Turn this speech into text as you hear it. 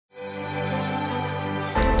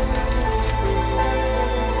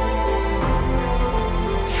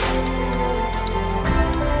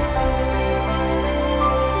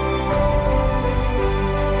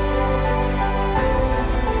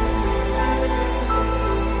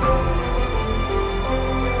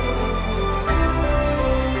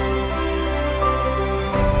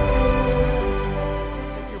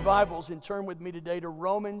Bibles and turn with me today to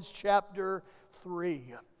Romans chapter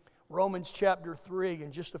 3. Romans chapter 3.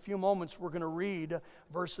 In just a few moments, we're going to read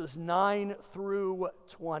verses 9 through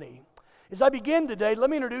 20. As I begin today, let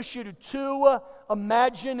me introduce you to two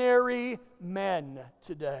imaginary men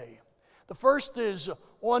today. The first is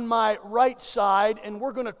on my right side, and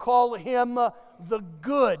we're going to call him the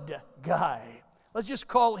good guy. Let's just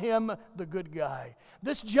call him the good guy.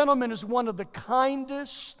 This gentleman is one of the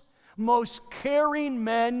kindest, most caring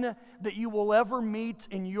men that you will ever meet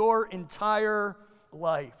in your entire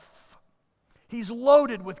life. He's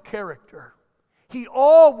loaded with character. He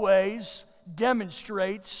always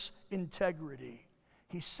demonstrates integrity.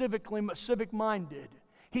 He's civic-minded.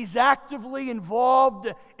 He's actively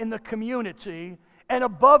involved in the community. And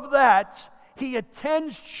above that, he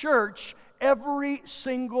attends church every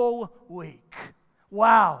single week.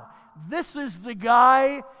 Wow, this is the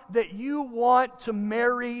guy that you want to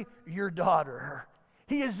marry your daughter.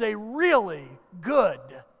 He is a really good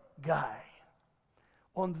guy.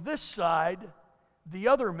 On this side, the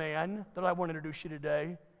other man that I want to introduce you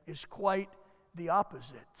today is quite the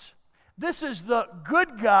opposite. This is the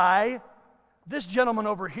good guy. This gentleman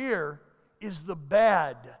over here is the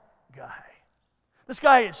bad guy. This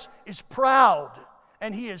guy is proud,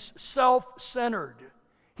 and he is self-centered.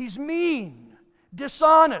 He's mean,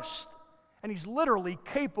 dishonest, and he's literally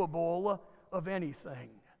capable of anything.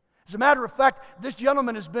 As a matter of fact, this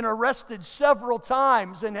gentleman has been arrested several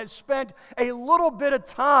times and has spent a little bit of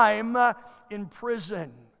time in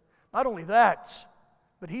prison. Not only that,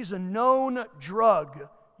 but he's a known drug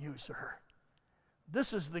user.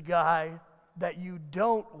 This is the guy that you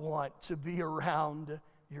don't want to be around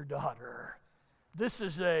your daughter. This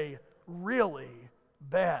is a really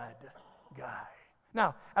bad guy.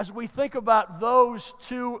 Now, as we think about those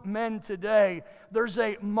two men today, there's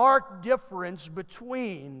a marked difference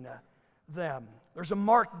between them. There's a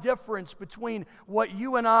marked difference between what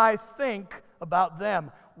you and I think about them.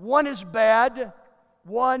 One is bad,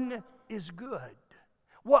 one is good.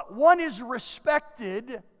 One is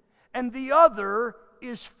respected, and the other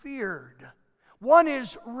is feared. One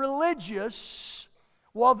is religious,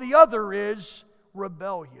 while the other is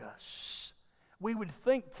rebellious. We would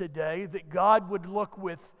think today that God would look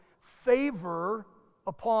with favor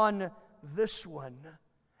upon this one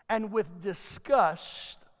and with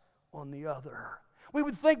disgust on the other. We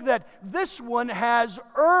would think that this one has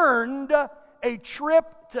earned a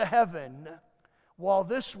trip to heaven, while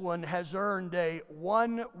this one has earned a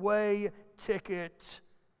one-way ticket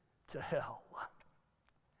to hell.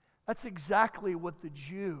 That's exactly what the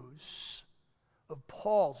Jews of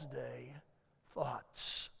Paul's day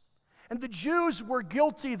thought. And the Jews were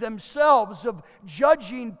guilty themselves of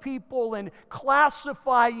judging people and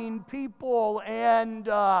classifying people and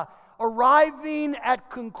arriving at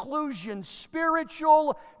conclusions,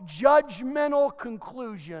 spiritual, judgmental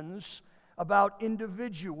conclusions about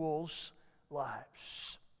individuals'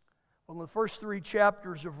 lives. Well, in the first 3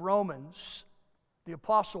 chapters of Romans, the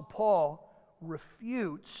Apostle Paul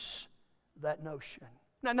refutes that notion.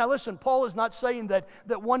 Now listen, Paul is not saying that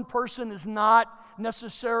one person is not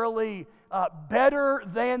necessarily better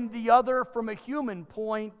than the other from a human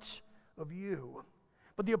point of view.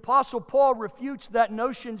 But the Apostle Paul refutes that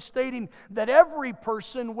notion, stating that every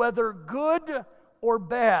person, whether good or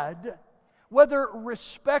bad, whether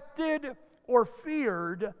respected or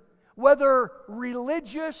feared, whether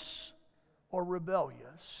religious or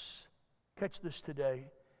rebellious, catch this today,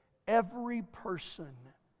 every person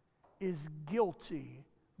is guilty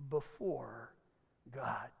before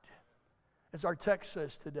God. As our text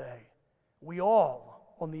says today, we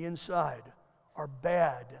all on the inside are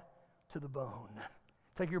bad to the bone.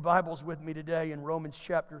 Take your Bibles with me today in Romans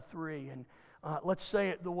chapter 3, and let's say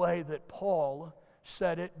it the way that Paul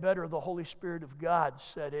said it. Better, the Holy Spirit of God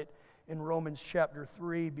said it in Romans chapter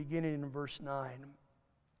 3, beginning in verse 9.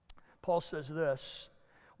 Paul says this,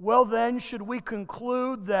 "Well then, should we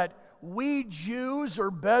conclude that we Jews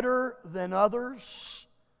are better than others?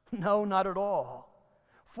 No, not at all.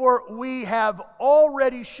 For we have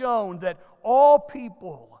already shown that all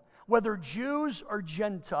people, whether Jews or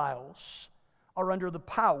Gentiles, are under the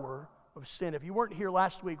power of sin." If you weren't here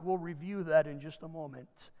last week, we'll review that in just a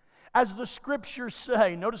moment. As the Scriptures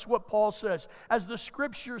say, notice what Paul says, as the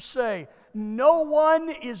Scriptures say, no one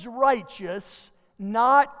is righteous,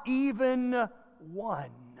 not even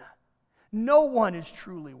one. No one is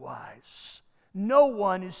truly wise. No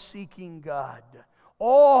one is seeking God.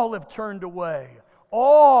 All have turned away.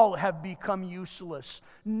 All have become useless.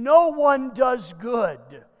 No one does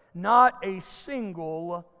good, not a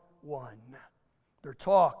single one. Their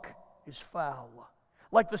talk is foul.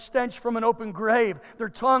 Like the stench from an open grave, their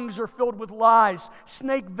tongues are filled with lies.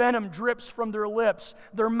 Snake venom drips from their lips.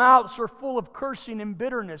 Their mouths are full of cursing and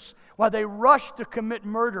bitterness. While they rush to commit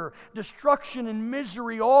murder, destruction and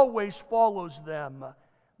misery always follows them.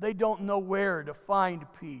 They don't know where to find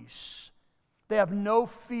peace. They have no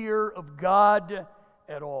fear of God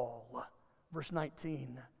at all. Verse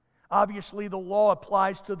 19. Obviously, the law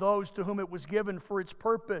applies to those to whom it was given, for its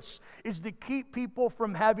purpose is to keep people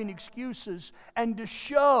from having excuses and to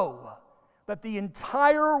show that the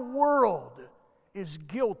entire world is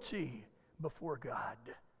guilty before God.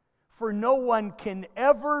 For no one can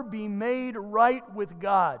ever be made right with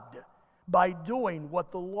God by doing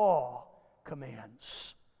what the law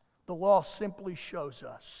commands. The law simply shows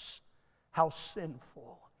us how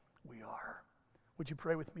sinful we are. Would you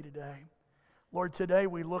pray with me today? Lord, today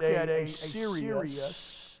we look at a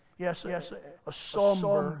serious, a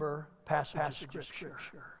somber passage of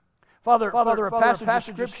Scripture. Father, a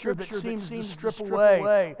passage of Scripture that seems to strip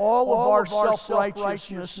away all of our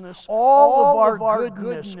self-righteousness, all of our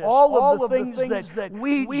goodness, all of the things that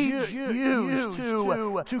we use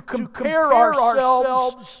to compare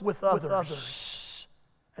ourselves with others.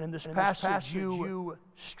 And in this passage, you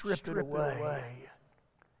strip it away.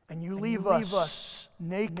 And you leave us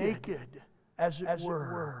naked, as it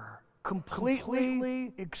were,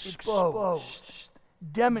 completely exposed,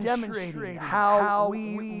 demonstrating how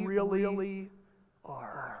we really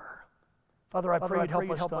are. Father, I pray you'd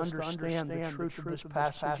help us to understand the truth of this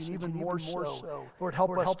passage, and even more so, Lord,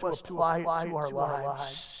 help us to apply it to our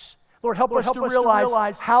lives. Lord, help us to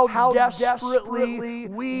realize how desperately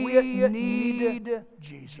we need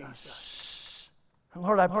Jesus. And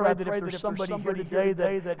Lord, I pray that if there's somebody here today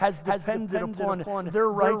that has depended upon their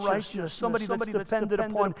righteousness, somebody that's depended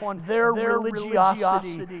upon their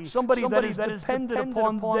religiosity, somebody that is dependent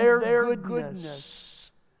upon their goodness,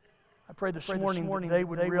 I pray this morning that they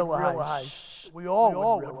would realize, we all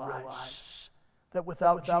would realize, that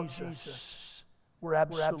without Jesus, we're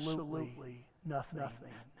absolutely nothing.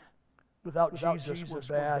 Without Jesus, we're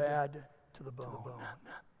bad to the bone.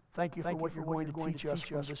 Thank you for what you're going to teach us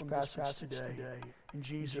from this passage today. In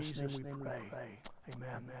Jesus' name we pray.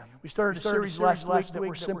 Amen. We started a series last week that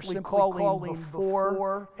we're simply calling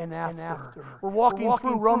Before and After. We're walking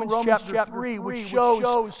through Romans chapter 3, which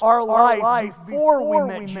shows our life before we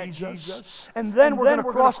met Jesus. And then we're going to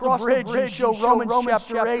cross the bridge and show Romans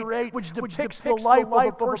chapter 8, which depicts the life of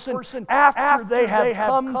a person after they have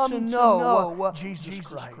come to know Jesus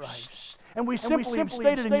Christ. And we simply have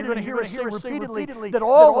stated, and you're going to hear us say repeatedly, that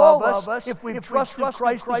all of us, if we've trusted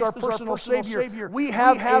Christ as our personal Savior, we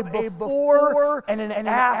have a before and an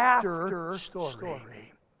after story.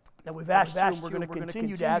 Now we've asked you, and we're going to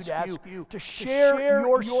continue to ask you to share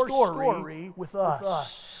your story with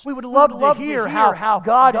us. We would love to hear how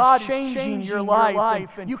God is changing your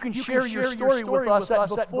life, and you can share your story with us at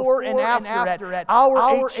before and after at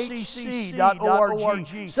ourhcc.org.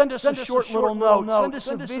 Send us a short little note. Send us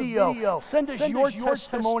a video. Send us your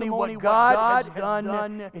testimony, what God has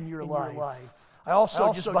done in your life. I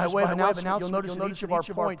also, just by way of announcement, you'll notice in each of our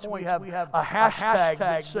points we have a hashtag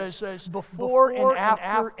that says Before and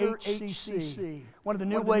After HCC. One of the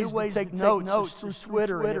new ways to take notes is through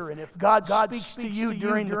Twitter. And if God speaks to you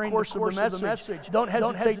during the course of the message, don't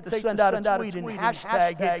hesitate to send out a tweet and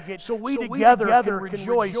hashtag it so we together can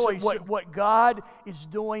rejoice at what God is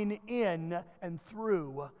doing in and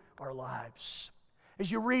through our lives. As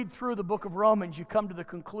you read through the book of Romans, you come to the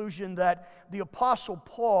conclusion that the Apostle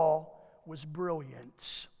Paul was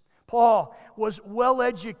brilliant. Paul was well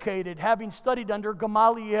educated, having studied under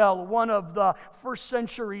Gamaliel, one of the first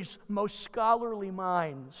century's most scholarly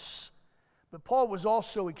minds. But Paul was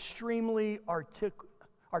also extremely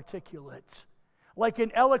articulate. Like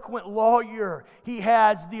an eloquent lawyer, he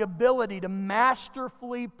has the ability to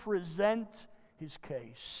masterfully present his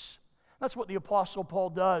case. That's what the Apostle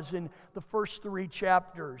Paul does in the first 3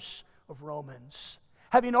 chapters of Romans.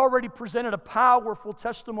 Having already presented a powerful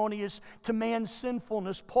testimony as to man's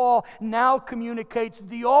sinfulness, Paul now communicates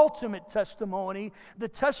the ultimate testimony, the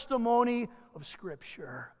testimony of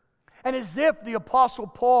Scripture. And as if the Apostle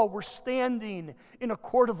Paul were standing in a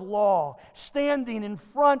court of law, standing in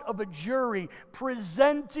front of a jury,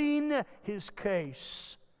 presenting his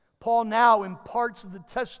case, Paul now imparts the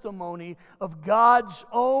testimony of God's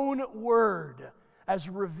own word as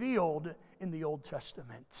revealed in the Old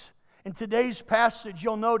Testament. In today's passage,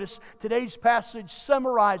 you'll notice today's passage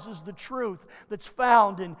summarizes the truth that's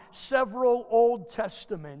found in several Old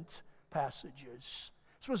Testament passages.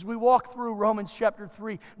 So as we walk through Romans chapter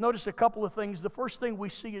 3, notice a couple of things. The first thing we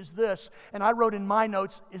see is this, and I wrote in my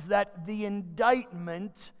notes, is that the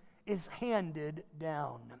indictment is handed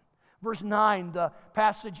down. Verse 9, the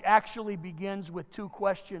passage actually begins with two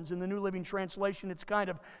questions. In the New Living Translation, it's kind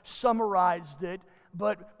of summarized it,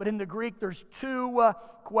 but in the Greek, there's two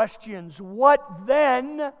questions. What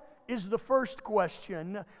then is the first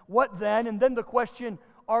question? What then? And then the question,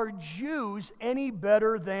 are Jews any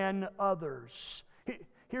better than others?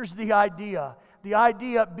 Here's the idea. The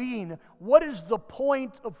idea being, what is the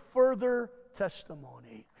point of further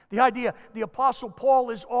testimony? The idea, the Apostle Paul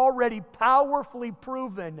has already powerfully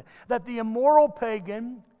proven that the immoral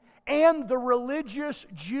pagan and the religious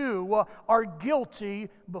Jew are guilty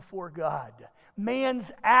before God.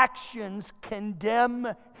 Man's actions condemn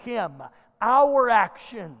him. Our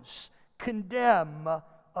actions condemn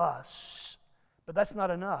us. But that's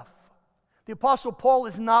not enough. The Apostle Paul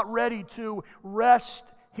is not ready to rest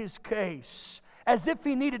his case. As if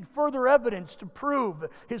he needed further evidence to prove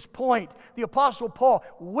his point, the Apostle Paul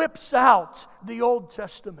whips out the Old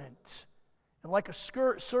Testament. And like a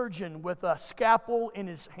surgeon with a scalpel in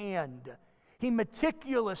his hand, he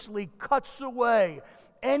meticulously cuts away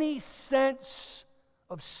any sense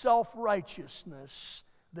of self-righteousness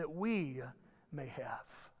that we may have.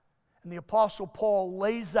 And the Apostle Paul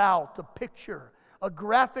lays out a picture, a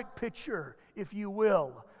graphic picture, if you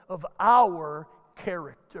will, of our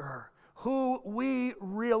character, who we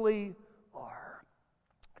really are.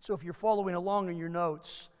 So if you're following along in your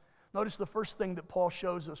notes, notice the first thing that Paul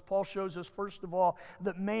shows us. Paul shows us, first of all,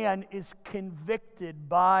 that man is convicted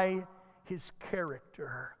by his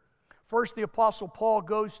character. First, the Apostle Paul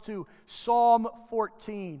goes to Psalm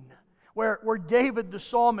 14, where David the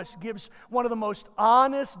psalmist gives one of the most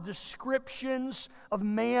honest descriptions of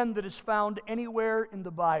man that is found anywhere in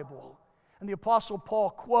the Bible. And the Apostle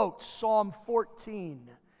Paul quotes Psalm 14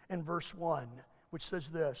 in verse 1, which says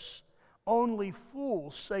this, "Only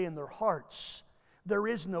fools say in their hearts, there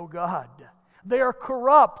is no God. They are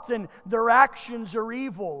corrupt and their actions are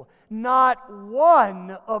evil. Not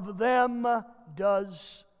one of them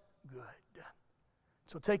does good."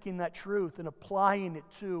 So taking that truth and applying it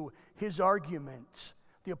to his argument,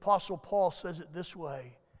 the Apostle Paul says it this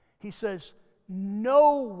way. He says,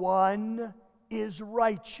 "No one is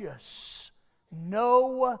righteous.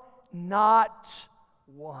 No, not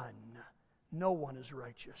one." No one is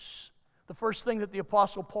righteous. The first thing that the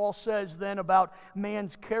Apostle Paul says then about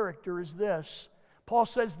man's character is this. Paul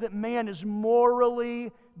says that man is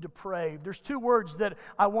morally depraved. There's two words that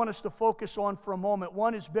I want us to focus on for a moment.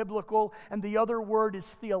 One is biblical, and the other word is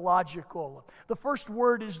theological. The first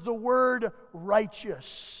word is the word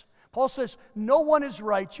righteous. Paul says, no one is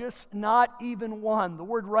righteous, not even one. The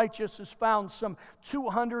word righteous is found some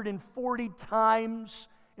 240 times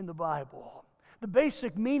in the Bible. The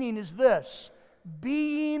basic meaning is this: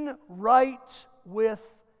 being right with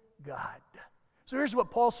God. So here's what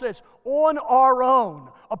Paul says: on our own,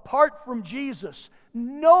 apart from Jesus,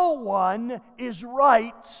 no one is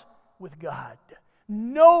right with God.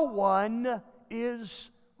 No one is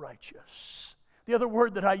righteous. The other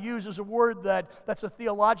word that I use is a word that's a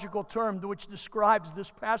theological term which describes this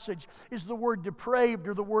passage is the word depraved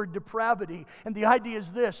or the word depravity. And the idea is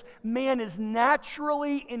this: man is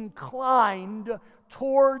naturally inclined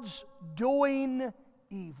towards doing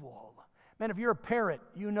evil. Man, if you're a parent,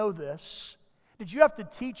 you know this. Did you have to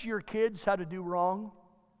teach your kids how to do wrong?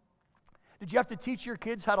 Did you have to teach your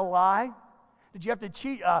kids how to lie? Did you have to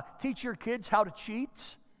teach your kids how to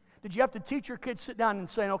cheat? Did you have to teach your kids, sit down and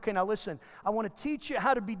say, okay, now listen, I want to teach you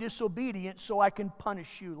how to be disobedient so I can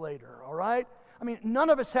punish you later, all right? I mean,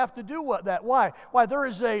 none of us have to do that. Why? Why? There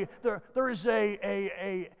is a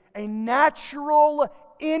natural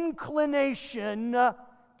inclination to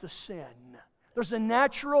sin. There's a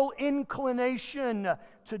natural inclination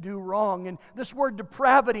to do wrong. And this word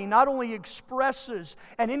depravity not only expresses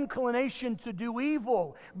an inclination to do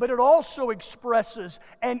evil, but it also expresses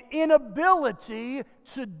an inability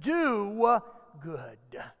to do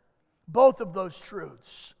good. Both of those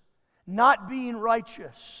truths, not being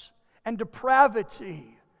righteous and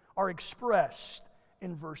depravity, are expressed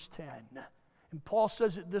in verse 10. And Paul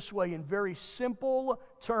says it this way in very simple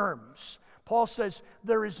terms. Paul says,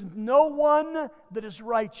 there is no one that is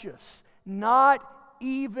righteous, not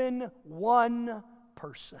even one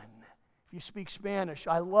person. If you speak Spanish,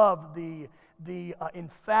 I love the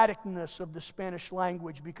emphaticness of the Spanish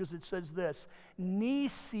language because it says this: ni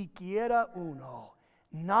siquiera uno,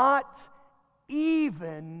 not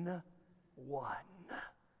even one.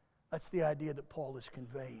 That's the idea that Paul is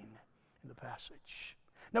conveying in the passage.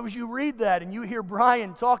 Now, as you read that and you hear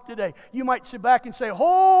Brian talk today, you might sit back and say,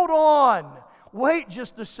 hold on, wait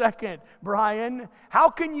just a second, Brian. How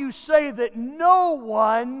can you say that no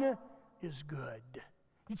one is good?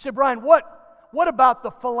 You'd say, Brian, what What about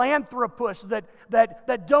the philanthropist that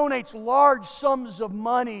donates large sums of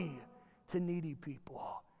money to needy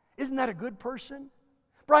people? Isn't that a good person?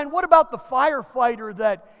 Brian, what about the firefighter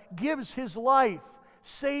that gives his life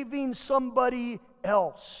saving somebody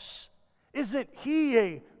else? Isn't he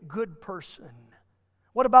a good person?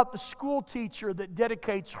 What about the school teacher that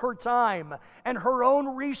dedicates her time and her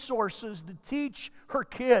own resources to teach her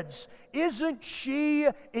kids? Isn't she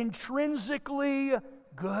intrinsically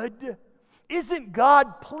good? Isn't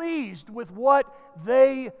God pleased with what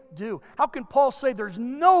they do? How can Paul say there's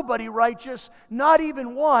nobody righteous, not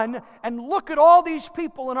even one, and look at all these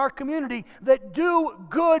people in our community that do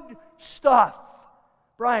good stuff?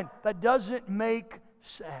 Brian, that doesn't make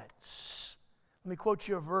sense. Let me quote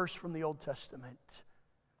you a verse from the Old Testament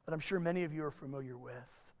that I'm sure many of you are familiar with.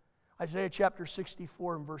 Isaiah chapter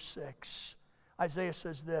 64 and verse 6. Isaiah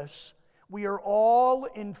says this, "We are all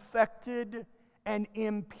infected and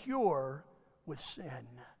impure with sin.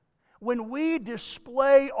 When we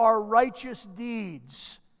display our righteous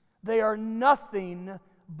deeds, they are nothing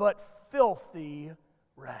but filthy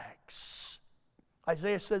rags."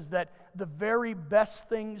 Isaiah says that the very best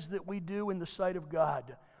things that we do in the sight of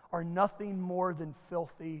God are nothing more than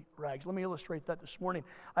filthy rags. Let me illustrate that this morning.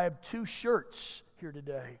 I have two shirts here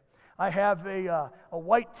today. I have a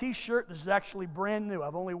white t-shirt. This is actually brand new.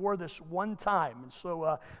 I've only wore this one time. And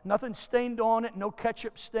so nothing stained on it, no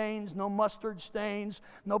ketchup stains, no mustard stains,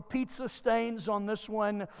 no pizza stains on this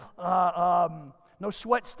one, no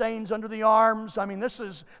sweat stains under the arms. I mean, this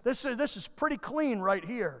is pretty clean right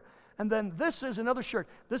here. And then this is another shirt.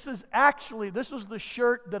 This is the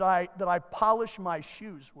shirt that I polish my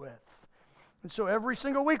shoes with. And so every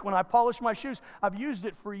single week when I polish my shoes, I've used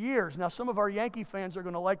it for years. Now, some of our Yankee fans are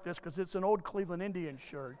going to like this because it's an old Cleveland Indians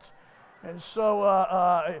shirt. And so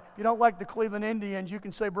if you don't like the Cleveland Indians, you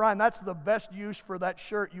can say, "Brian, that's the best use for that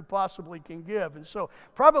shirt you possibly can give." And so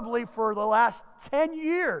probably for the last 10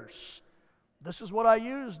 years, this is what I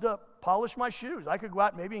used to polish my shoes. I could go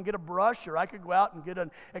out maybe and get a brush, or I could go out and get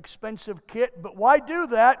an expensive kit. But why do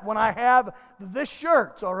that when I have this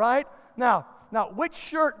shirt, all right? Now, which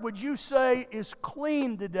shirt would you say is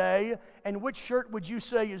clean today, and which shirt would you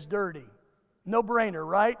say is dirty? No brainer,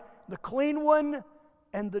 right? The clean one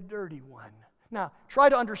and the dirty one. Now, try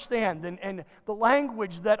to understand, and the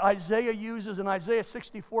language that Isaiah uses in Isaiah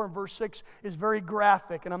 64 and verse 6 is very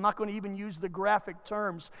graphic, and I'm not going to even use the graphic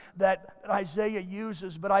terms that Isaiah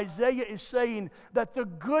uses, but Isaiah is saying that the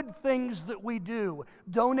good things that we do,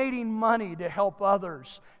 donating money to help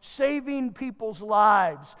others, saving people's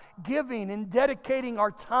lives, giving and dedicating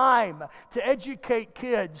our time to educate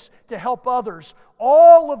kids, to help others,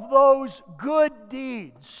 all of those good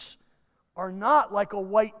deeds are not like a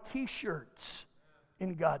white t-shirt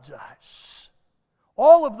in God's eyes.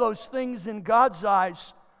 All of those things in God's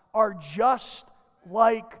eyes are just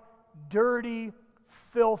like dirty,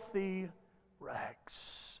 filthy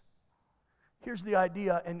rags. Here's the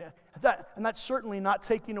idea, and that's certainly not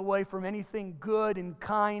taking away from anything good and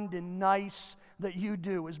kind and nice that you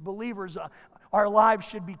do. As believers, our lives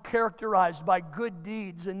should be characterized by good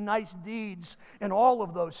deeds and nice deeds and all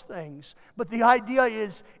of those things. But the idea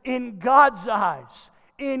is, in God's eyes,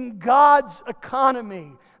 in God's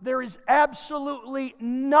economy, there is absolutely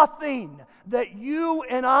nothing that you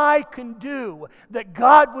and I can do that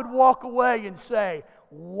God would walk away and say,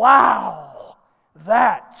 "Wow,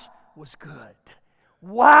 that was good.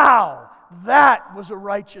 Wow, that was a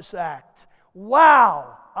righteous act.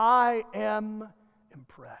 Wow, I am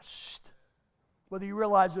impressed." Whether you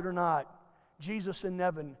realize it or not, Jesus in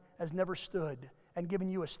heaven has never stood and given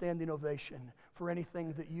you a standing ovation for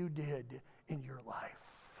anything that you did in your life.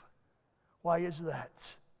 Why is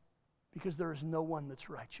that? Because there is no one that's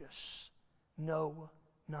righteous. No,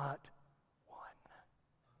 not one.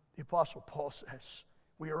 The Apostle Paul says,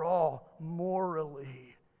 we are all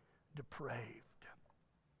morally depraved.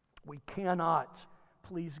 We cannot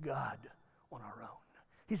please God on our own.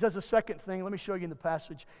 He says a second thing, let me show you in the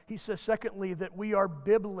passage. He says, secondly, that we are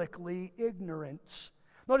biblically ignorant.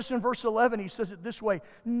 Notice in verse 11, he says it this way,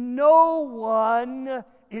 "No one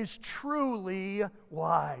is truly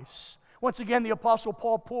wise." Once again, the Apostle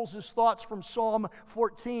Paul pulls his thoughts from Psalm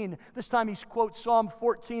 14. This time he quotes Psalm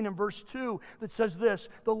 14 and verse 2 that says this,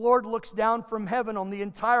 "The Lord looks down from heaven on the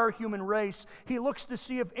entire human race. He looks to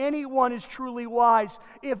see if anyone is truly wise,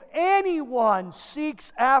 if anyone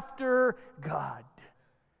seeks after God."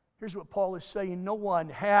 Here's what Paul is saying. No one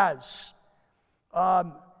has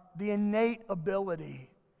the innate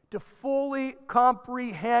ability to fully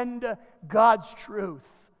comprehend God's truth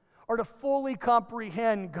or to fully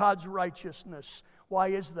comprehend God's righteousness. Why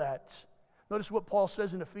is that? Notice what Paul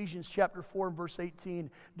says in Ephesians chapter 4 and verse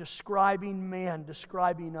 18, describing man,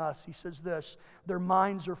 describing us. He says this, their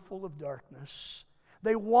minds are full of darkness.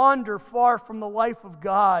 They wander far from the life of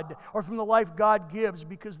God, or from the life God gives,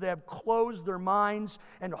 because they have closed their minds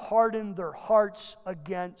and hardened their hearts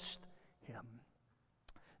against Him.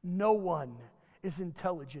 No one is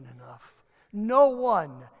intelligent enough. No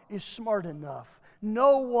one is smart enough.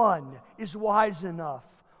 No one is wise enough.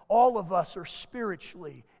 All of us are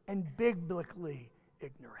spiritually and biblically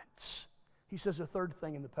ignorant. He says a third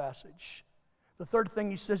thing in the passage. The third thing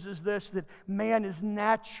he says is this, that man is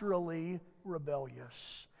naturally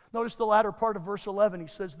rebellious. Notice the latter part of verse 11. He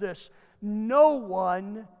says this, no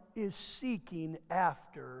one is seeking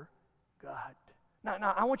after God.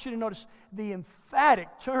 Now, I want you to notice the emphatic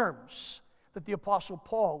terms that the Apostle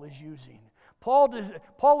Paul is using. Paul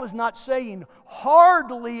is not saying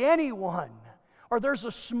hardly anyone, or there's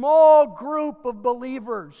a small group of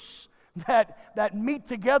believers that meet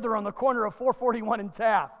together on the corner of 441 and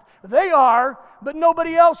Taft. They are, but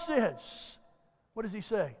nobody else is. What does he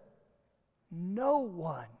say? No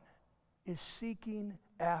one is seeking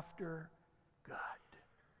after God.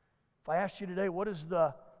 If I asked you today, what does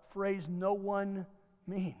the phrase no one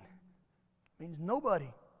mean? It means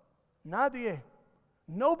nobody. Nadie.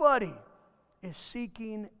 Nobody is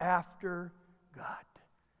seeking after God.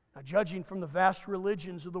 Now, judging from the vast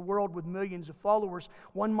religions of the world with millions of followers,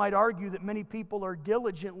 one might argue that many people are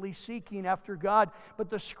diligently seeking after God, but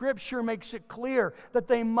the Scripture makes it clear that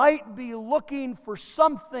they might be looking for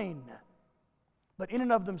something, but in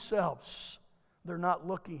and of themselves, they're not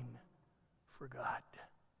looking for God.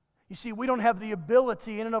 You see, we don't have the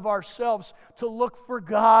ability in and of ourselves to look for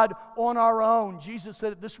God on our own. Jesus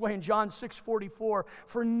said it this way in John 6:44,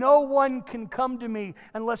 for no one can come to me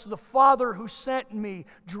unless the Father who sent me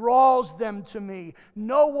draws them to me.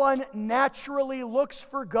 No one naturally looks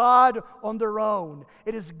for God on their own.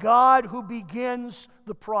 It is God who begins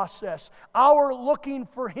the process. Our looking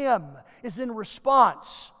for Him is in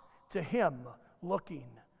response to Him looking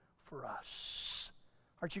for us.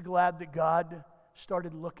 Aren't you glad that God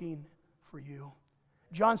started looking for you?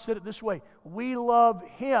 John said it this way, we love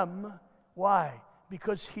Him. Why?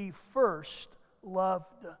 Because He first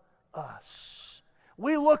loved us.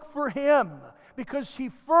 We look for Him because He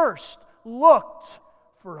first looked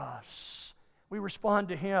for us. We respond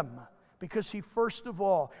to Him because He first of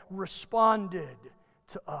all responded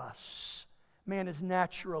to us. Man is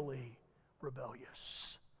naturally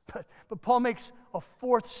rebellious. But Paul makes a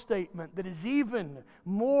fourth statement that is even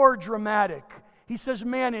more dramatic. He says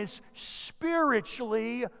man is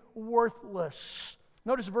spiritually worthless.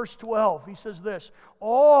 Notice verse 12. He says this,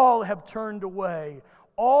 all have turned away.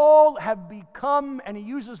 All have become, and he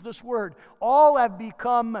uses this word, all have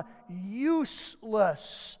become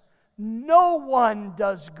useless. No one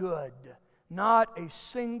does good, not a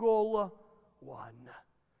single one.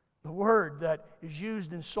 The word that is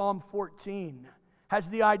used in Psalm 14 has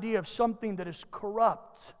the idea of something that is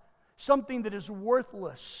corrupt, something that is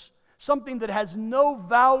worthless, something that has no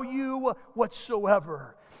value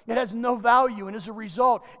whatsoever. It has no value, and as a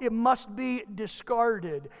result, it must be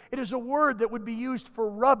discarded. It is a word that would be used for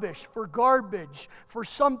rubbish, for garbage, for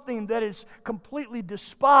something that is completely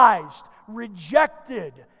despised,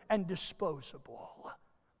 rejected, and disposable.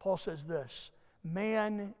 Paul says this,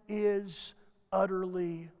 man is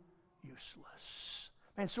utterly useless.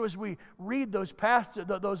 And so as we read those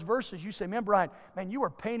verses, you say, man, Brian, you are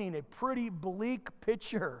painting a pretty bleak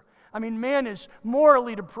picture. I mean, man is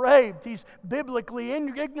morally depraved. He's biblically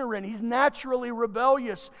ignorant. He's naturally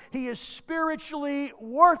rebellious. He is spiritually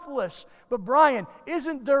worthless. But Brian,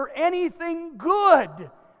 isn't there anything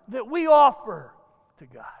good that we offer to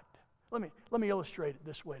God? Let me illustrate it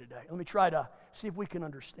this way today. Let me try to see if we can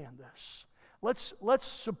understand this. Let's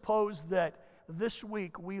suppose that this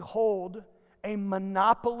week we hold a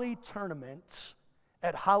Monopoly tournament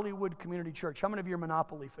at Hollywood Community Church. How many of you are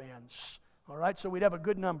Monopoly fans? All right, so we'd have a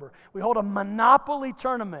good number. We hold a Monopoly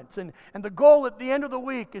tournament, and the goal at the end of the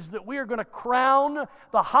week is that we are going to crown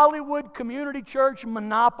the Hollywood Community Church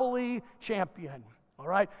Monopoly champion. All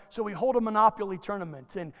right, so we hold a Monopoly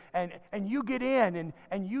tournament, and you get in,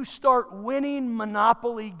 and you start winning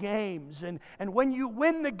Monopoly games. And when you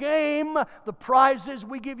win the game, the prize is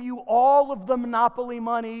we give you all of the Monopoly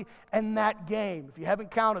money in that game. If you haven't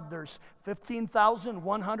counted, there's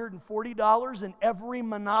 $15,140 in every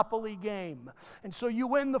Monopoly game. And so you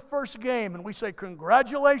win the first game, and we say,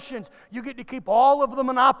 congratulations, you get to keep all of the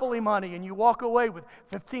Monopoly money, and you walk away with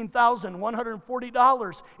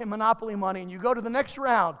 $15,140 in Monopoly money, and you go to the next next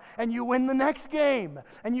round, and you win the next game,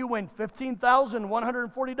 and you win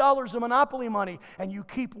 $15,140 of Monopoly money, and you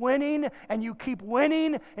keep winning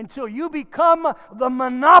until you become the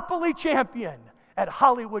Monopoly champion at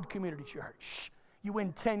Hollywood Community Church. You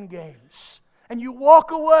win 10 games, and you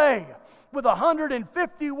walk away with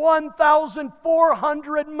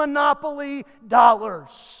 $151,400 Monopoly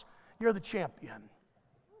dollars. You're the champion.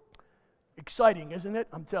 Exciting, isn't it?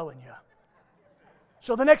 I'm telling you.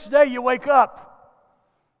 So the next day you wake up,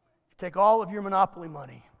 you take all of your Monopoly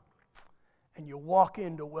money, and you walk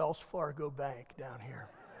into Wells Fargo Bank down here.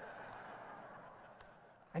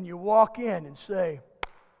 And you walk in and say,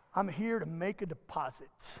 I'm here to make a deposit.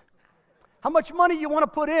 How much money you want to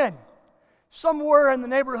put in? Somewhere in the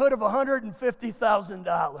neighborhood of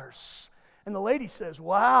 $150,000. And the lady says,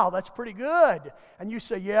 wow, that's pretty good. And you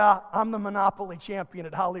say, yeah, I'm the Monopoly champion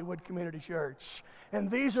at Hollywood Community Church. And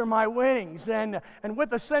these are my winnings. And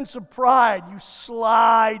with a sense of pride, you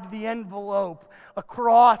slide the envelope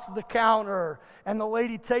across the counter. And the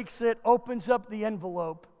lady takes it, opens up the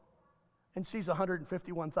envelope, and sees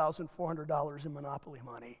 $151,400 in Monopoly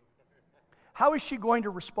money. How is she going to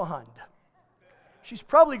respond? She's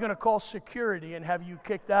probably going to call security and have you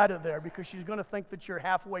kicked out of there because she's going to think that you're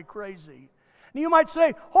halfway crazy. And you might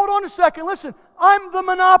say, hold on a second, listen, I'm the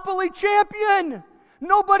Monopoly champion.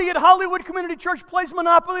 Nobody at Hollywood Community Church plays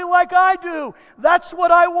Monopoly like I do. That's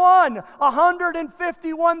what I won,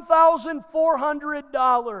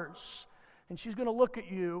 $151,400. And she's going to look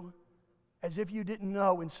at you as if you didn't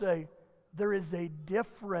know and say, there is a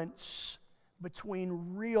difference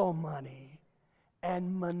between real money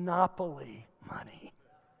and monopoly money.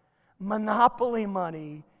 Monopoly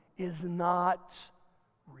money is not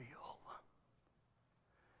real.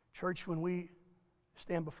 Church, when we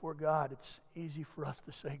stand before God, it's easy for us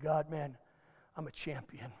to say, God, man, I'm a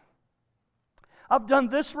champion. I've done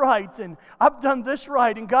this right, and I've done this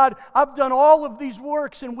right, and God, I've done all of these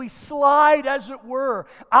works, and we slide, as it were,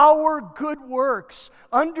 our good works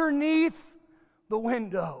underneath the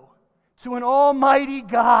window to an almighty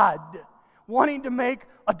God, wanting to make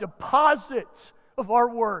a deposit of our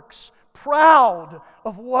works, proud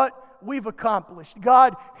of what we've accomplished.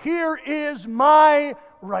 God, here is my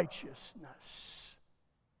righteousness.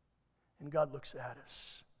 And God looks at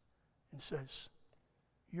us and says,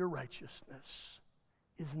 your righteousness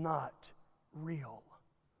is not real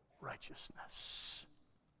righteousness.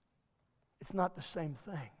 It's not the same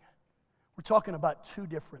thing. We're talking about two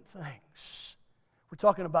different things. We're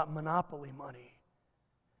talking about monopoly money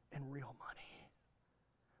and real money.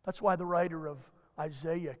 That's why the writer of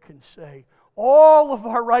Isaiah can say, all of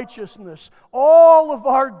our righteousness, all of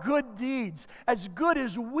our good deeds, as good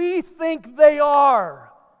as we think they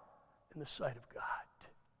are in the sight of God,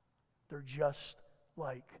 they're just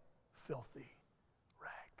like filthy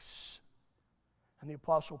rags. And the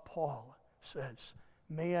Apostle Paul says,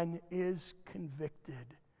 man is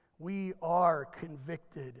convicted. We are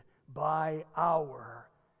convicted by our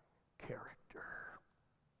character.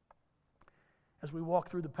 As we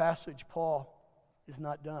walk through the passage, Paul is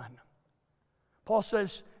not done. Paul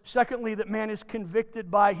says, secondly, that man is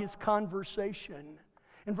convicted by his conversation.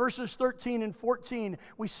 In verses 13 and 14,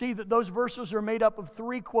 we see that those verses are made up of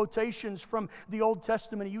three quotations from the Old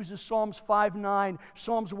Testament. He uses Psalms 5:9,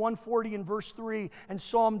 Psalms 140 and verse 3, and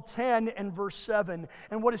Psalm 10 and verse 7.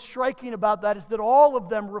 And what is striking about that is that all of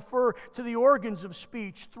them refer to the organs of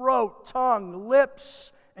speech: throat, tongue,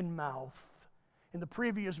 lips, and mouth. In the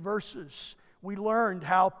previous verses, we learned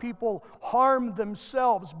how people harm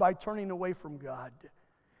themselves by turning away from God.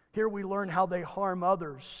 Here we learn how they harm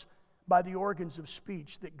others by the organs of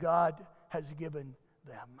speech that God has given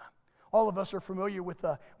them. All of us are familiar with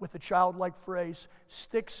the childlike phrase,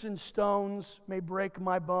 sticks and stones may break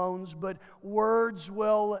my bones, but words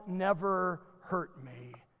will never hurt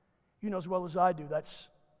me. You know as well as I do, that's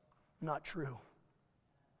not true.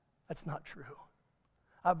 That's not true.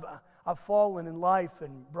 I've fallen in life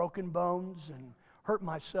and broken bones and hurt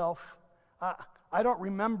myself. I don't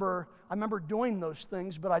remember, I remember doing those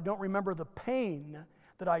things, but I don't remember the pain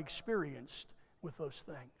that I experienced with those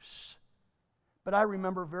things. But I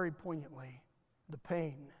remember very poignantly the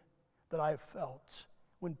pain that I have felt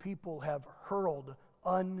when people have hurled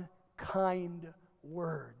unkind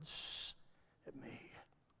words at me.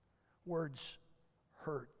 Words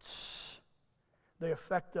hurt. They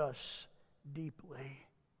affect us deeply.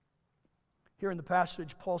 Here in the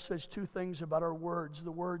passage, Paul says two things about our words,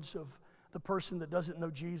 the words of the person that doesn't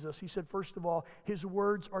know Jesus. He said, first of all, his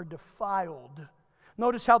words are defiled.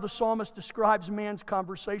 Notice how the psalmist describes man's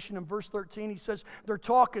conversation. In verse 13, he says, their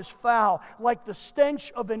talk is foul, like the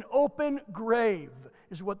stench of an open grave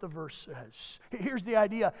is what the verse says. Here's the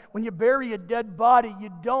idea. When you bury a dead body,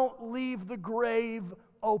 you don't leave the grave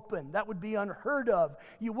open. That would be unheard of.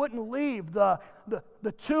 You wouldn't leave the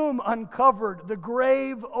tomb uncovered, the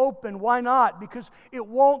grave open. Why not? Because it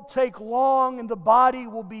won't take long and the body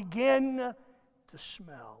will begin to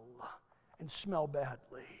smell, and smell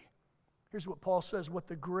badly. Here's what Paul says, what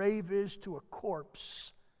the grave is to a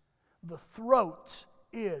corpse, the throat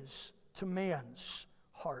is to man's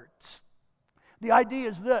heart. The idea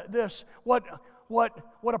is this, what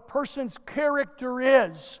a person's character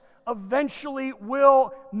is eventually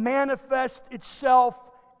will manifest itself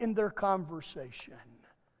in their conversation.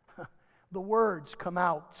 The words come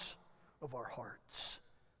out of our hearts.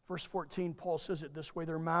 Verse 14, Paul says it this way,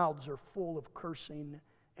 their mouths are full of cursing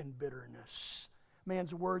and bitterness.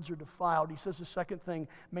 Man's words are defiled. He says the second thing,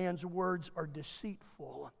 man's words are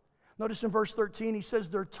deceitful. Notice in verse 13, he says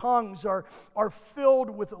their tongues are filled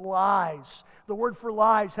with lies. The word for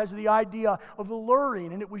lies has the idea of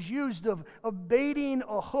alluring, and it was used of baiting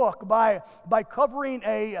a hook by covering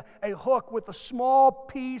a hook with a small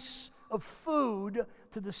piece of food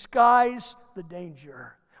to disguise the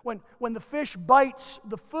danger. When the fish bites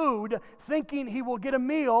the food, thinking he will get a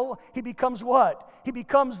meal, he becomes what? He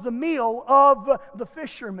becomes the meal of the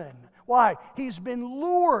fisherman. Why? He's been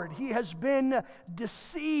lured. He has been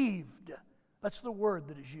deceived. That's the word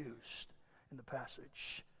that is used in the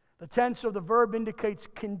passage. The tense of the verb indicates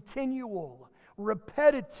continual,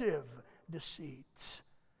 repetitive deceit.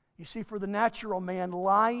 You see, for the natural man,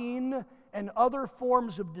 lying and other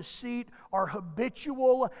forms of deceit are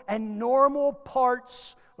habitual and normal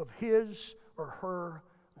parts of his or her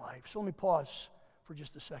life. So let me pause for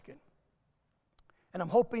just a second. And I'm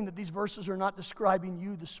hoping that these verses are not describing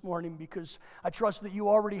you this morning, because I trust that you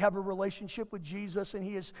already have a relationship with Jesus and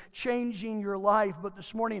He is changing your life. But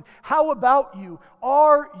this morning, how about you?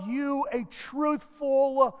 Are you a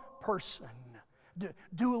truthful person?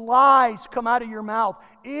 Do lies come out of your mouth?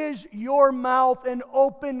 Is your mouth an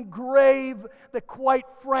open grave that quite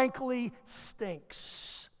frankly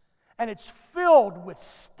stinks? And it's filled with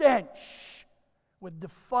stench, with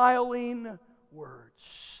defiling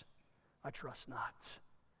words. I trust not.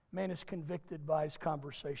 Man is convicted by his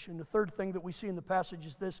conversation. The third thing that we see in the passage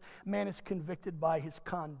is this: man is convicted by his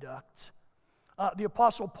conduct. The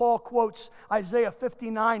Apostle Paul quotes Isaiah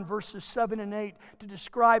 59, verses 7 and 8 to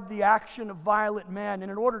describe the action of violent men.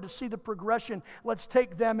 And in order to see the progression, let's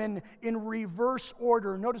take them in reverse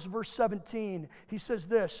order. Notice verse 17. He says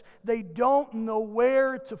this: they don't know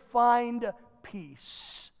where to find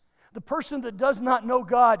peace. The person that does not know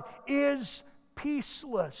God is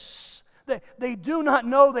peaceless. They do not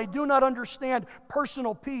know, they do not understand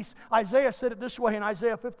personal peace. Isaiah said it this way in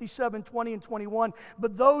Isaiah 57, 20 and 21.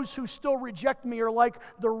 But those who still reject me are like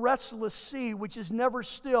the restless sea, which is never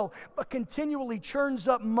still, but continually churns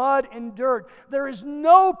up mud and dirt. There is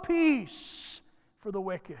no peace for the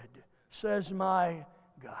wicked, says my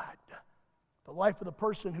God. The life of the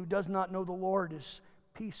person who does not know the Lord is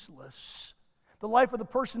peaceless. The life of the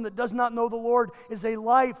person that does not know the Lord is a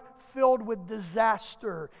life filled with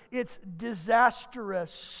disaster. It's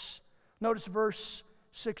disastrous. Notice verse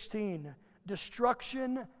 16.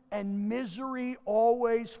 Destruction and misery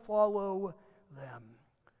always follow them.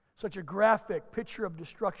 Such a graphic picture of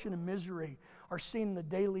destruction and misery are seen in the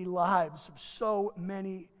daily lives of so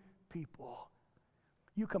many people.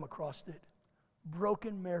 You come across it.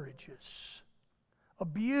 Broken marriages,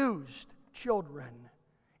 abused children,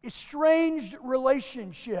 estranged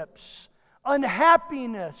relationships,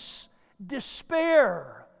 unhappiness,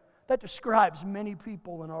 despair. That describes many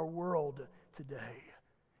people in our world today.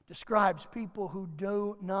 Describes people who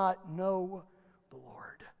do not know the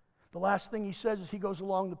Lord. The last thing he says as he goes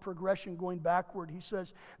along the progression going backward, he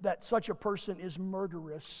says that such a person is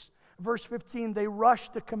murderous. Verse 15, they rush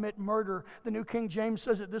to commit murder. The New King James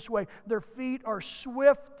says it this way: their feet are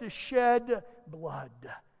swift to shed blood.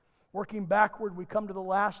 Working backward, we come to the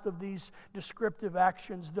last of these descriptive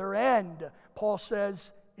actions. Their end, Paul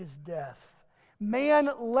says, is death. Man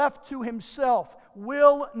left to himself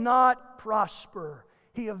will not prosper.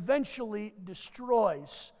 He eventually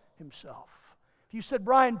destroys himself. If you said,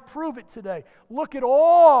 Brian, prove it today, look at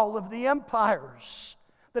all of the empires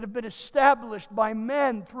that have been established by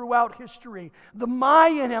men throughout history. The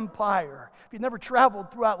Mayan Empire. If you've never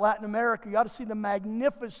traveled throughout Latin America, you ought to see the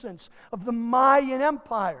magnificence of the Mayan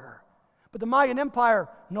Empire. But the Mayan Empire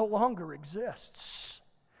no longer exists.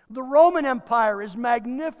 The Roman Empire, as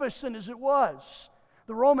magnificent as it was,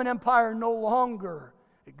 the Roman Empire no longer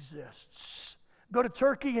exists. Go to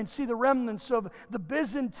Turkey and see the remnants of the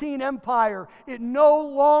Byzantine Empire. It no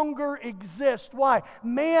longer exists. Why?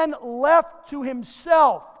 Man left to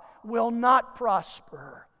himself will not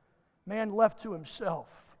prosper. Man left to himself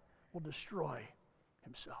will destroy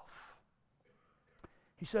himself.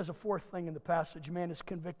 He says a fourth thing in the passage. Man is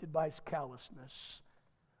convicted by his callousness.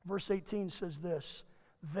 Verse 18 says this: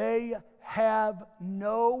 they have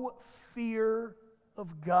no fear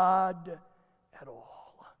of God at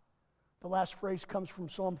all. The last phrase comes from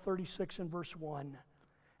Psalm 36 and verse 1. And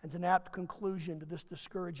it's an apt conclusion to this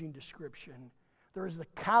discouraging description. There is the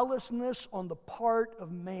callousness on the part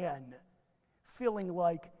of man, feeling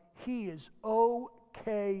like he is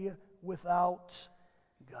okay without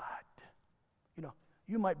God. You know,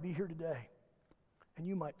 you might be here today, and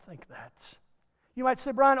you might think that. You might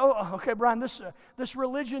say, Brian, okay, Brian, this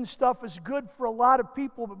religion stuff is good for a lot of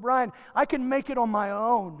people, but Brian, I can make it on my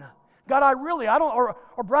own. God, I don't, or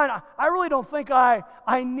Brian, I really don't think I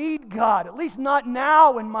need God, at least not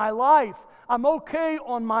now in my life. I'm okay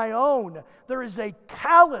on my own. There is a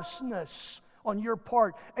callousness on your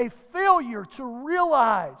part, a failure to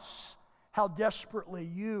realize how desperately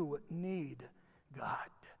you need God.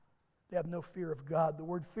 They have no fear of God. The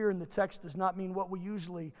word fear in the text does not mean what we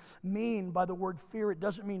usually mean by the word fear. It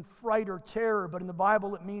doesn't mean fright or terror, but in the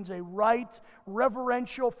Bible it means a right,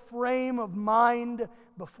 reverential frame of mind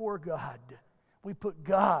before God. We put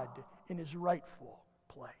God in His rightful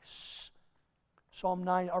place.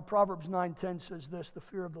 Proverbs 9:10 says this: the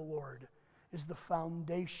fear of the Lord is the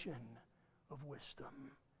foundation of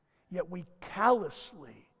wisdom. Yet we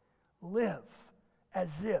callously live as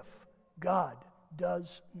if God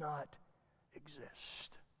does not exist.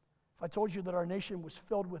 If I told you that our nation was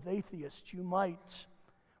filled with atheists, you might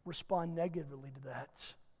respond negatively to that.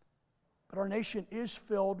 But our nation is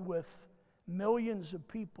filled with millions of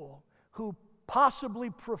people who possibly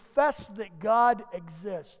profess that God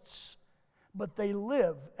exists, but they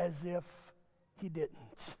live as if He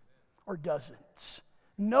didn't or doesn't.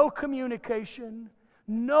 No communication,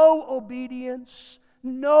 no obedience,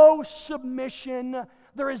 no submission.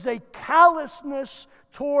 There is a callousness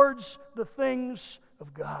towards the things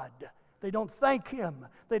of God. They don't thank Him.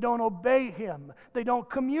 They don't obey Him. They don't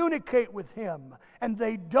communicate with Him. And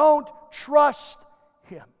they don't trust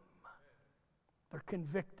Him. They're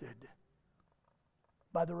convicted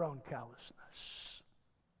by their own callousness.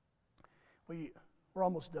 We're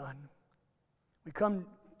almost done. We come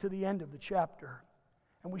to the end of the chapter,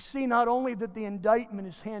 and we see not only that the indictment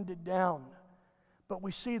is handed down, but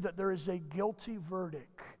we see that there is a guilty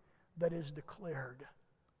verdict that is declared.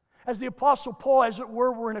 As the Apostle Paul, as it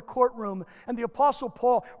were, we're in a courtroom, and the Apostle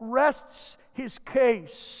Paul rests his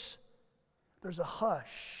case. There's a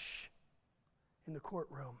hush in the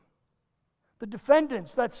courtroom. The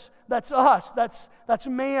defendants, that's us, that's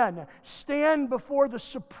man, stand before the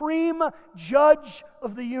supreme judge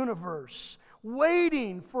of the universe,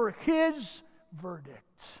 waiting for his verdict.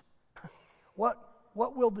 What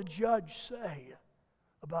will the judge say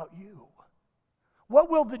about you?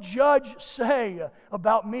 What will the judge say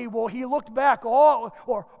about me? Will he look back or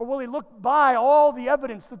will he look by all the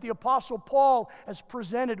evidence that the Apostle Paul has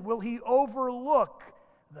presented? Will he overlook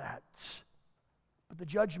that? But the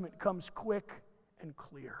judgment comes quick and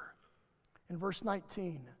clear. In verse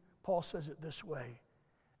 19, Paul says it this way: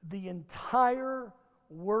 the entire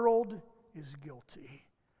world is guilty.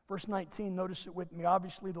 Verse 19, notice it with me.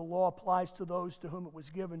 Obviously, the law applies to those to whom it was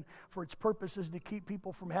given for its purposes to keep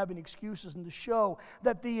people from having excuses and to show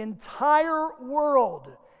that the entire world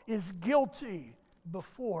is guilty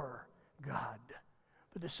before God.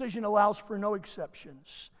 The decision allows for no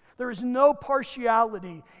exceptions. There is no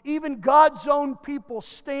partiality. Even God's own people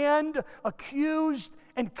stand accused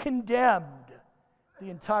and condemned. The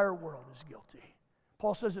entire world is guilty.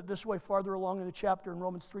 Paul says it this way farther along in the chapter in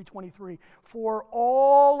Romans 3:23. For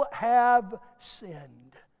all have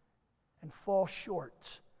sinned and fall short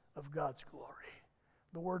of God's glory.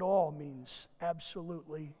 The word all means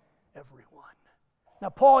absolutely everyone. Now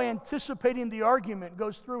Paul, anticipating the argument,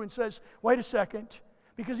 goes through and says, wait a second,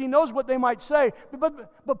 because he knows what they might say.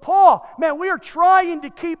 But Paul, man, we are trying to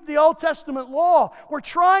keep the Old Testament law. We're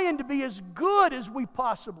trying to be as good as we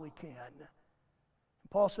possibly can.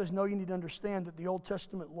 Paul says, no, you need to understand that the Old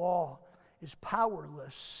Testament law is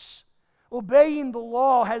powerless. Obeying the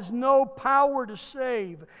law has no power to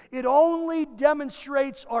save. It only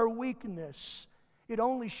demonstrates our weakness. It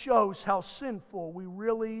only shows how sinful we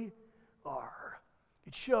really are.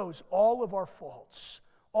 It shows all of our faults,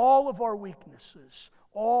 all of our weaknesses,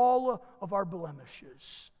 all of our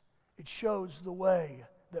blemishes. It shows the way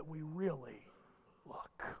that we really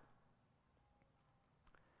look.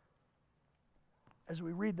 As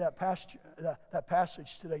we read that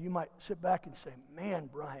passage today, you might sit back and say, man,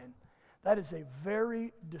 Brian, that is a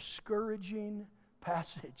very discouraging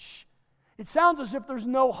passage. It sounds as if there's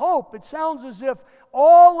no hope. It sounds as if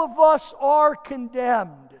all of us are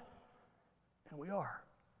condemned. And we are.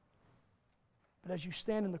 But as you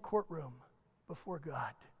stand in the courtroom before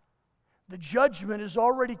God, the judgment has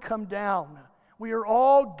already come down. We are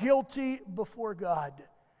all guilty before God.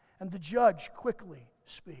 And the judge quickly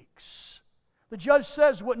speaks. The judge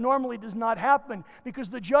says what normally does not happen because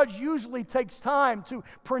the judge usually takes time to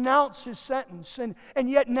pronounce his sentence. And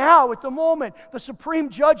yet now, at the moment, the supreme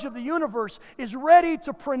judge of the universe is ready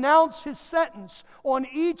to pronounce his sentence on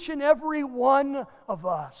each and every one of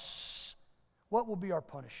us. What will be our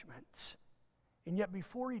punishment? And yet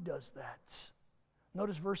before he does that,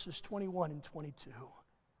 notice verses 21 and 22.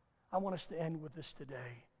 I want us to end with this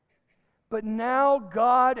today. But now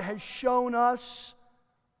God has shown us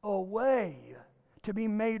a way to be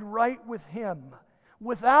made right with Him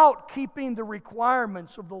without keeping the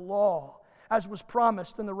requirements of the law, as was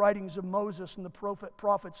promised in the writings of Moses and the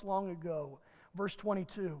prophets long ago. Verse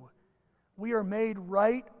 22, we are made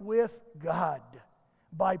right with God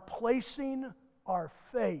by placing our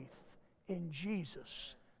faith in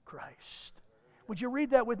Jesus Christ. Would you read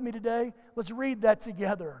that with me today? Let's read that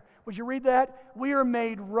together. Would you read that? We are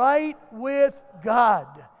made right with God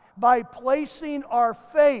by placing our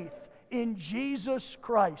faith in Jesus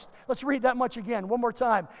Christ. Let's read that much again, one more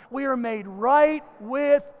time. We are made right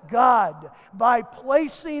with God by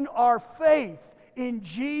placing our faith in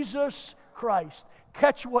Jesus Christ.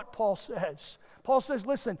 Catch what Paul says. Paul says,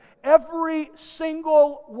 listen, every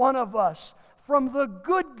single one of us, from the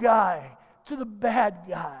good guy to the bad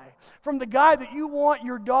guy, from the guy that you want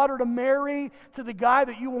your daughter to marry to the guy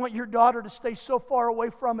that you want your daughter to stay so far away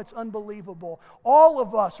from, it's unbelievable. All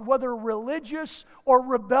of us, whether religious or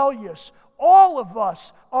rebellious, all of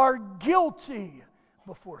us are guilty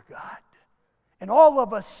before God. And all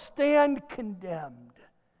of us stand condemned.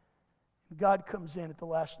 God comes in at the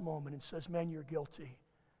last moment and says, man, you're guilty.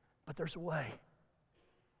 But there's a way.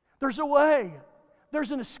 There's a way. There's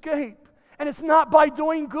an escape. And it's not by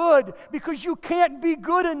doing good, because you can't be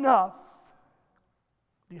good enough.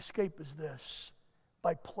 The escape is this: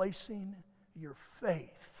 by placing your faith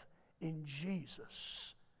in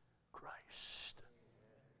Jesus Christ.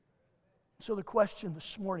 So the question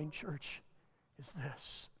this morning, church, is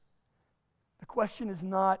this. The question is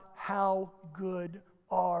not, how good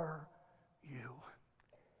are you?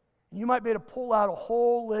 You might be able to pull out a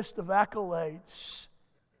whole list of accolades,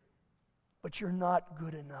 but you're not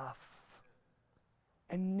good enough.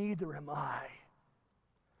 And neither am I.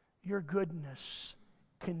 Your goodness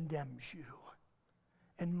condemns you,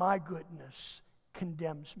 and my goodness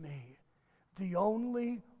condemns me. The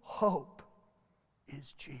only hope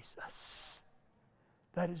is Jesus.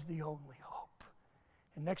 That is the only hope.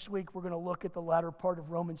 And next week we're going to look at the latter part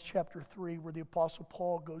of Romans chapter 3, where the Apostle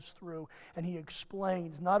Paul goes through and he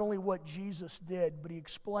explains not only what Jesus did, but he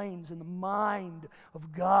explains in the mind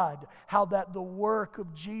of God how that the work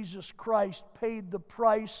of Jesus Christ paid the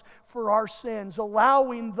price for our sins,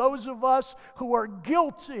 allowing those of us who are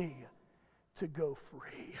guilty to go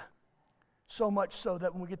free. So much so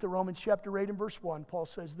that when we get to Romans chapter 8 and verse 1, Paul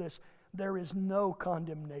says this: there is no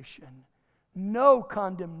condemnation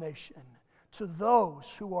to those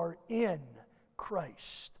who are in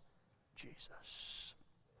Christ Jesus.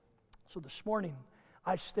 So this morning,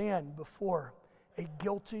 I stand before a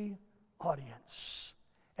guilty audience,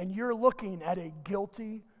 and you're looking at a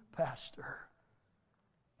guilty pastor.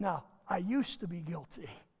 Now, I used to be guilty.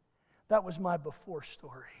 That was my before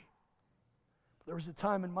story. There was a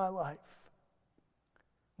time in my life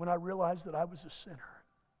when I realized that I was a sinner.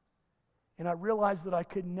 And I realized that I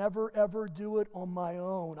could never, ever do it on my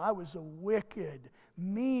own. I was a wicked,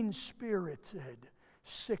 mean-spirited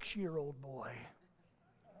 6-year-old boy.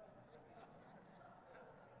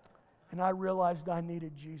 And I realized I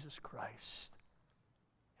needed Jesus Christ.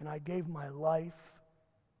 And I gave my life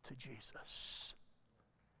to Jesus.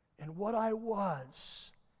 And what I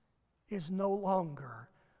was is no longer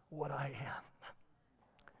what I am.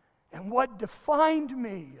 And what defined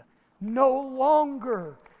me no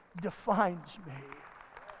longer defines me.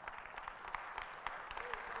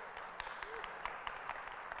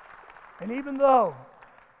 And even though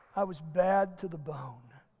I was bad to the bone,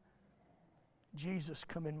 Jesus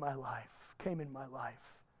came in my life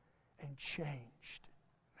and changed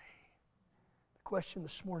me. The question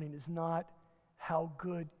this morning is not how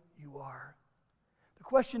good you are. The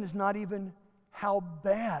question is not even how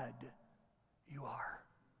bad you are.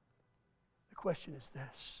 The question is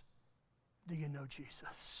this: do you know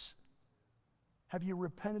Jesus? Have you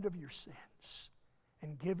repented of your sins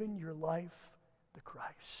and given your life to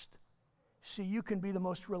Christ? See, you can be the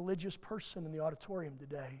most religious person in the auditorium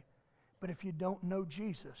today, but if you don't know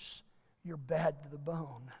Jesus, you're bad to the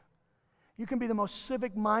bone. You can be the most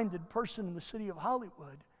civic-minded person in the city of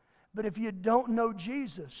Hollywood, but if you don't know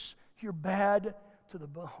Jesus, you're bad to the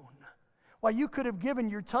bone. Why, you could have given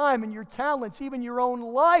your time and your talents, even your own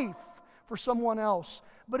life, for someone else.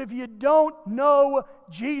 But if you don't know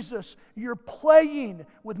Jesus, you're playing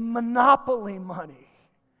with monopoly money,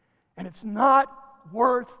 and it's not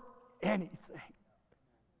worth anything.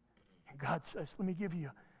 And God says, let me give you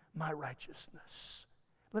my righteousness.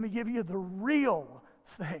 Let me give you the real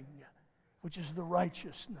thing, which is the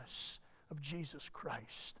righteousness of Jesus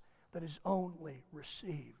Christ that is only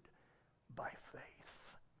received by faith.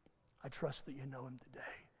 I trust that you know Him today.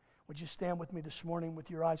 Would you stand with me this morning with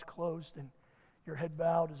your eyes closed and your head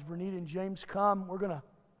bowed? As Vernita and James come, we're going to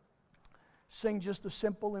sing just a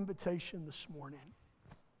simple invitation this morning.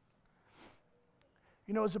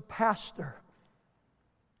 You know, as a pastor,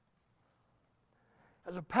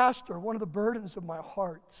 one of the burdens of my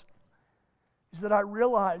heart is that I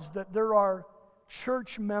realize that there are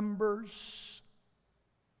church members,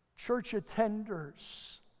 church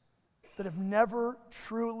attenders that have never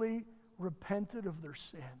truly repented of their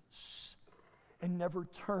sins and never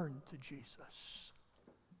turned to Jesus.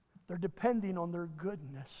 They're depending on their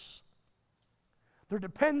goodness. They're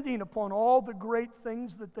depending upon all the great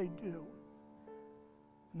things that they do.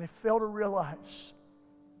 And they fail to realize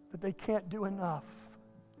that they can't do enough.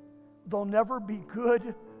 They'll never be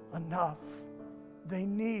good enough. They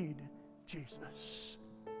need Jesus.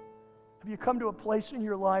 Have you come to a place in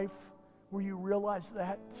your life where you realize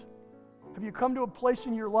that? Have you come to a place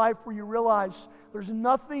in your life where you realize there's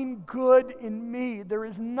nothing good in me? There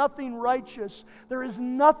is nothing righteous. There is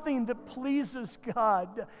nothing that pleases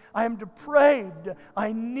God. I am depraved.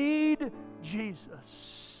 I need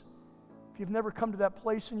Jesus. If you've never come to that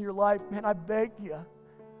place in your life, man, I beg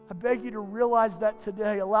you to realize that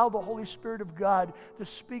today. Allow the Holy Spirit of God to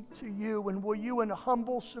speak to you, and will you in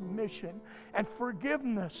humble submission and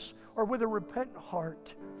forgiveness, or with a repentant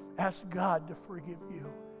heart, ask God to forgive you.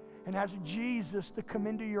 And ask Jesus to come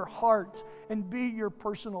into your heart and be your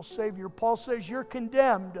personal Savior. Paul says you're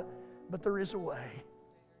condemned, but there is a way.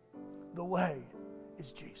 The way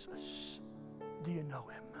is Jesus. Do you know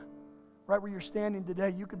Him? Right where you're standing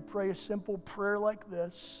today, you could pray a simple prayer like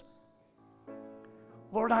this.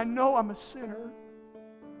 Lord, I know I'm a sinner.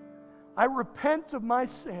 I repent of my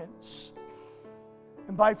sins.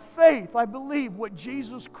 And by faith, I believe what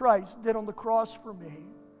Jesus Christ did on the cross for me.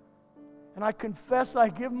 And I confess I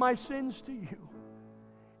give my sins to you.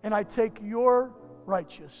 And I take your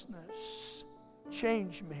righteousness.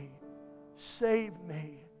 Change me. Save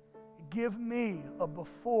me. Give me a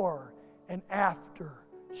before and after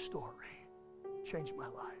story. Change my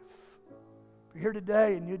life. If you're here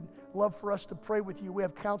today and you'd love for us to pray with you, we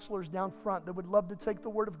have counselors down front that would love to take the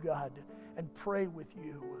Word of God and pray with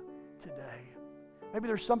you today. Maybe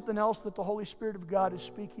there's something else that the Holy Spirit of God is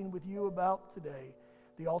speaking with you about today.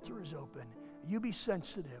 The altar is open. You be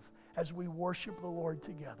sensitive as we worship the Lord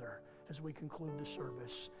together as we conclude the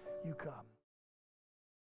service. You come.